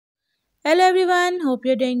Hello everyone, hope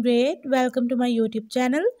you're doing great. Welcome to my YouTube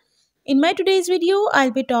channel. In my today's video,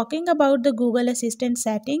 I'll be talking about the Google Assistant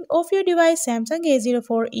setting of your device Samsung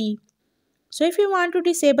A04e. So if you want to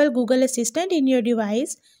disable Google Assistant in your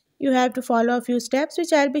device, you have to follow a few steps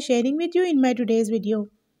which I'll be sharing with you in my today's video.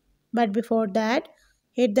 But before that,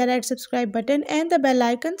 hit the red subscribe button and the bell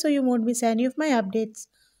icon so you won't miss any of my updates.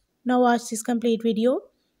 Now watch this complete video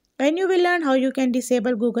and you will learn how you can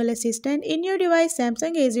disable Google Assistant in your device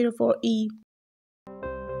Samsung A04e.